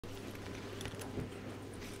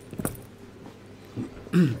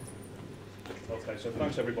Okay, so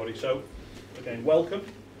thanks everybody. So, again, welcome.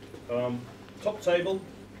 Top table,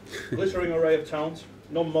 glittering array of talent,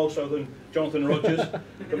 none more so than Jonathan Rogers,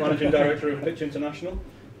 the Managing Director of Pitch International,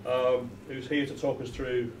 who's here to talk us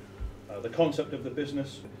through the concept of the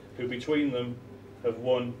business, who between them have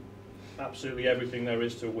won absolutely everything there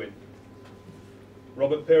is to win.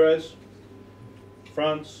 Robert Pires,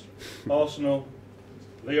 France, Arsenal,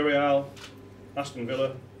 Villarreal, Aston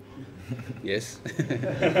Villa. Yes.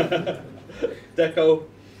 Deco,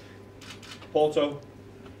 Porto,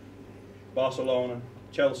 Barcelona,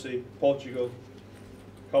 Chelsea, Portugal,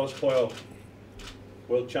 Carlos Puyol,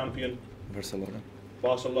 world champion,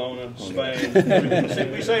 Barcelona,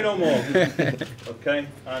 Spain. We say no more. Okay,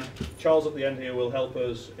 and Charles at the end here will help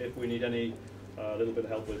us if we need any little bit of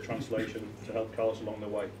help with translation to help Carlos along the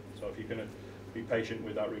way. So if you can be patient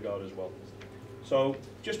with that regard as well. So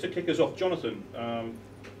just to kick us off, Jonathan,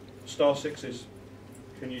 Star Sixes,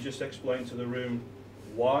 can you just explain to the room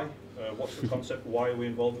why? What's the concept? Why are we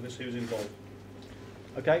involved with this? Who's involved?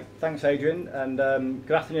 Okay, thanks Adrian, and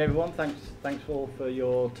good afternoon everyone. Thanks all for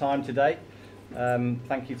your time today.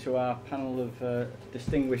 Thank you to our panel of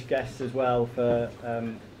distinguished guests as well for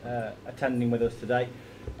attending with us today.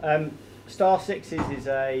 Star Sixes is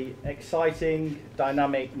a exciting,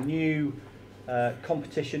 dynamic, new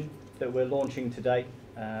competition that we're launching today.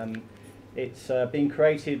 It's been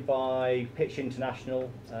created by Pitch International,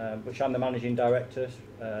 which I'm the Managing Director,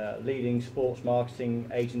 leading sports marketing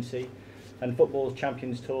agency, and Football's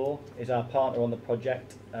Champions Tour is our partner on the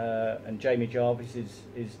project, and Jamie Jarvis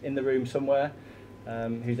is in the room somewhere,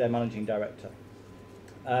 who's their Managing Director.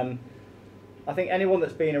 I think anyone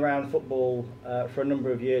that's been around football for a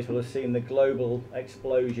number of years will have seen the global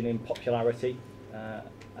explosion in popularity,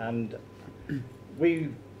 and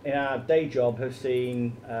we in our day job have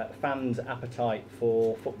seen fans' appetite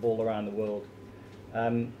for football around the world.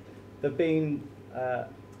 There have been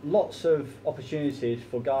lots of opportunities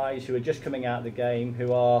for guys who are just coming out of the game,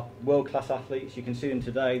 who are world-class athletes. You can see them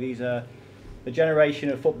today. These are the generation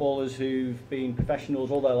of footballers who've been professionals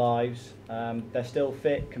all their lives. They're still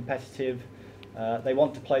fit, competitive. They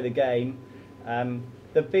want to play the game.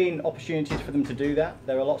 There have been opportunities for them to do that.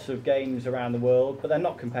 There are lots of games around the world, but they're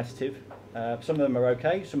not competitive. Some of them are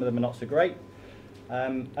okay, some of them are not so great.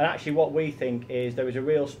 And actually what we think is there is a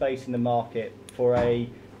real space in the market for a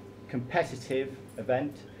competitive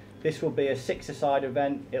event. This will be a six-a-side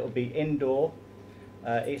event. It'll be indoor.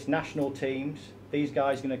 It's national teams. These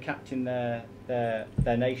guys are going to captain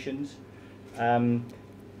their nations.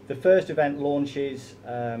 The first event launches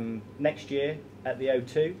next year at the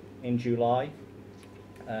O2 in July,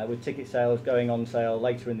 with ticket sales going on sale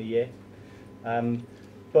later in the year.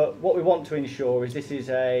 But what we want to ensure is this is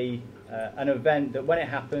an event that when it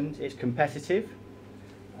happens, it's competitive,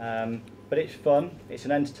 but it's fun. It's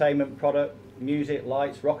an entertainment product, music,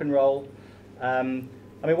 lights, rock and roll. And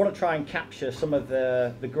we want to try and capture some of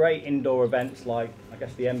the great indoor events like, I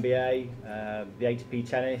guess, the NBA, the ATP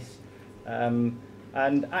tennis,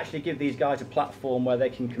 and actually give these guys a platform where they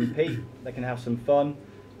can compete, they can have some fun,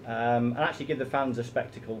 and actually give the fans a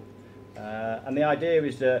spectacle. And the idea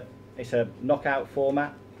is that it's a knockout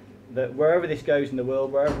format, that wherever this goes in the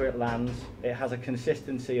world, wherever it lands, it has a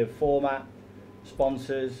consistency of format,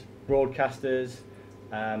 sponsors, broadcasters,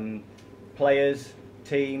 players,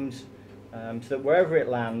 teams, so that wherever it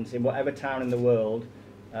lands, in whatever town in the world,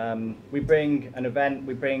 we bring an event,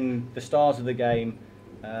 we bring the stars of the game,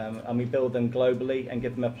 and we build them globally and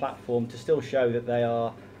give them a platform to still show that they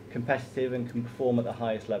are competitive and can perform at the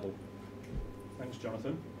highest level. Thanks,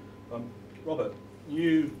 Jonathan. Robert,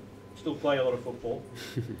 you still play a lot of football,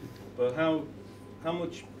 but how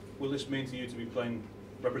much will this mean to you to be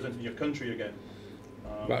representing your country again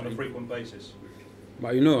on a frequent basis?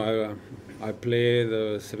 But you know, I play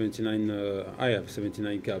the 79. I have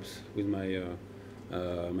 79 caps with my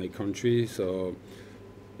my country, so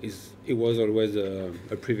it was always a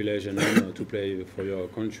privilege and honor to play for your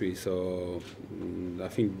country. So I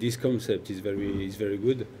think this concept is very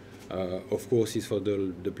good. Of course, it's for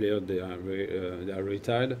the players they are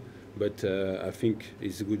retired, but I think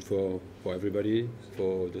it's good for everybody,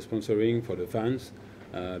 for the sponsoring, for the fans,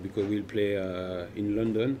 because we'll play in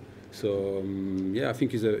London. So yeah, I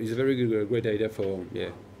think it's a very good, great idea for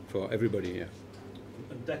everybody. Yeah.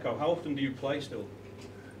 And Deco, how often do you play still?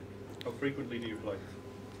 How frequently do you play?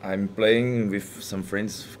 I'm playing with some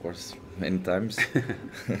friends, of course, many times.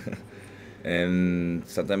 And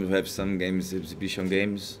sometimes we have some games, exhibition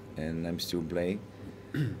games, and I'm still playing.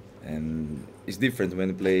 And it's different when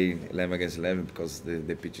you play 11 against 11 because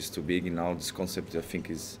the pitch is too big. And now this concept I think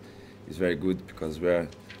is very good because we're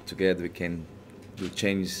together, we can do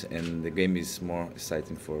change, and the game is more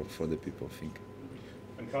exciting for the people, I think.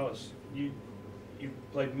 And Carlos, you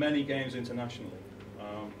played many games internationally.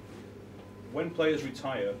 When players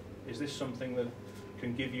retire, is this something that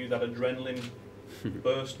can give you that adrenaline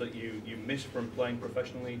burst that you miss from playing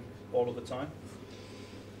professionally all of the time?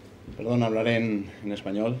 Perdón, hablaré en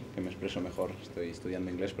español, que me expreso mejor. Estoy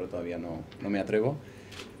estudiando inglés, pero todavía no me atrevo.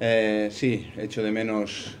 Sí, echo de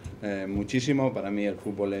menos muchísimo. Para mí el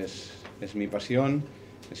fútbol es mi pasión.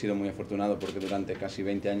 He sido muy afortunado porque durante casi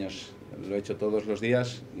 20 años lo he hecho todos los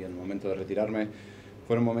días, y en el momento de retirarme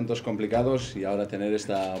fueron momentos complicados, y ahora tener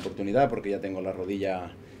esta oportunidad, porque ya tengo la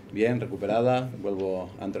rodilla bien recuperada, vuelvo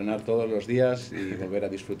a entrenar todos los días y volver a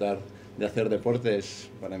disfrutar de hacer deporte es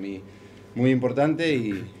para mí muy importante,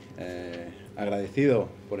 y agradecido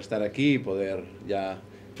por estar aquí y poder ya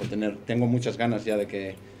tengo muchas ganas ya de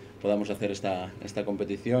que podamos hacer esta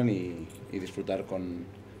competición y disfrutar con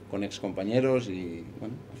ex compañeros, y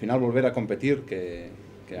bueno, al final volver a competir, que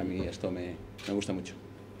a mí esto me gusta mucho.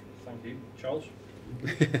 Thank you. Charles?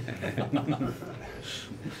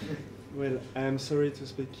 Well, I'm sorry to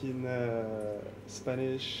speak in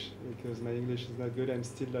Spanish because my English is not good. I'm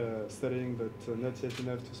still studying, but not yet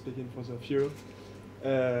enough to speak in front of you.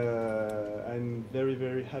 I'm very,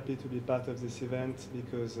 very happy to be part of this event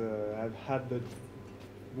because I've had the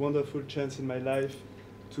wonderful chance in my life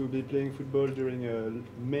to be playing football during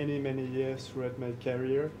many, many years throughout my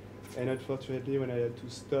career. And unfortunately, when I had to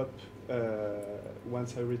stop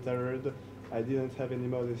once I retired, I didn't have any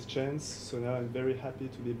more this chance. So now I'm very happy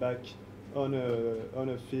to be back on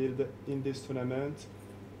a field in this tournament.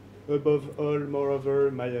 Above all,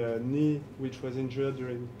 moreover, my knee, which was injured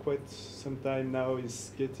during quite some time now,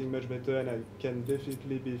 is getting much better, and I can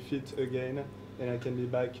definitely be fit again, and I can be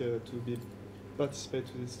back to participate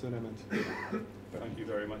to this tournament. Thank you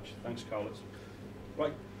very much. Thanks, Carlos.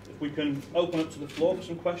 Right, if we can open up to the floor for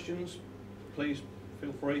some questions, please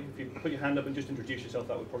feel free. If you put your hand up and just introduce yourself,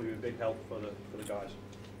 that would probably be a big help for the guys.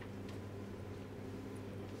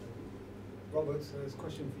 Robert, there's a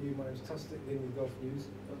question for you. My name's Tustic, dealing with Golf News.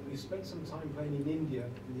 You spent some time playing in India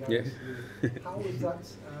in the ISU. How was that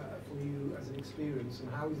for you as an experience,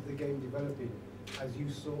 and how is the game developing as you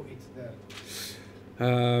saw it there?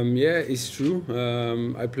 Yeah, it's true.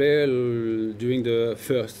 I played during the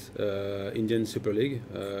first Indian Super League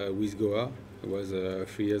with Goa. It was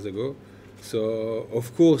 3 years ago. So,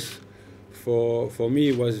 of course, for me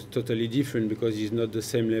it was totally different because it's not the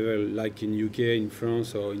same level like in UK, in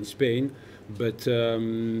France or in Spain. But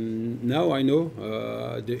now I know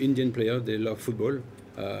the Indian players, they love football.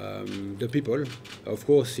 The people, of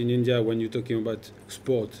course, in India, when you're talking about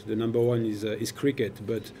sport, the number one is cricket.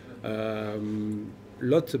 But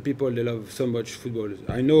lots of people, they love so much football.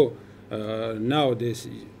 I know now the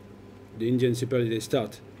Indian Super League, they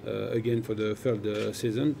start again for the third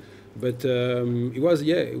season. But it was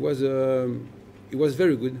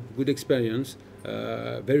very good experience,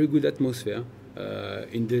 very good atmosphere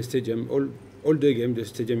in the stadium. All the game, the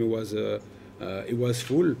stadium it was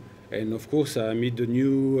full, and of course I meet the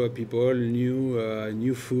new people,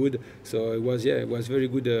 new food. So it was very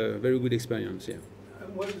good experience. Yeah.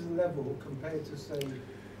 And what is the level compared to say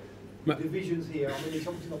divisions here? I mean, it's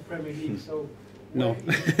obviously not Premier League, so. No.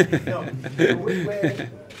 Where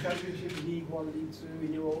Championship, League 1, League 2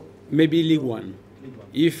 in your? Maybe League 1. League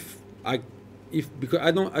 1. Because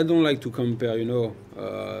I don't like to compare,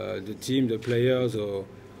 the team, the players, or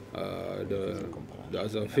the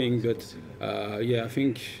other thing. But I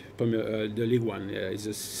think the League 1 is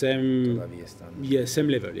the same. Yeah, same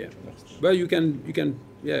level. Yeah, but you can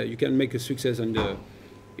make a success in the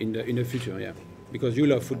future. Yeah, because you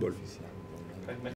love football.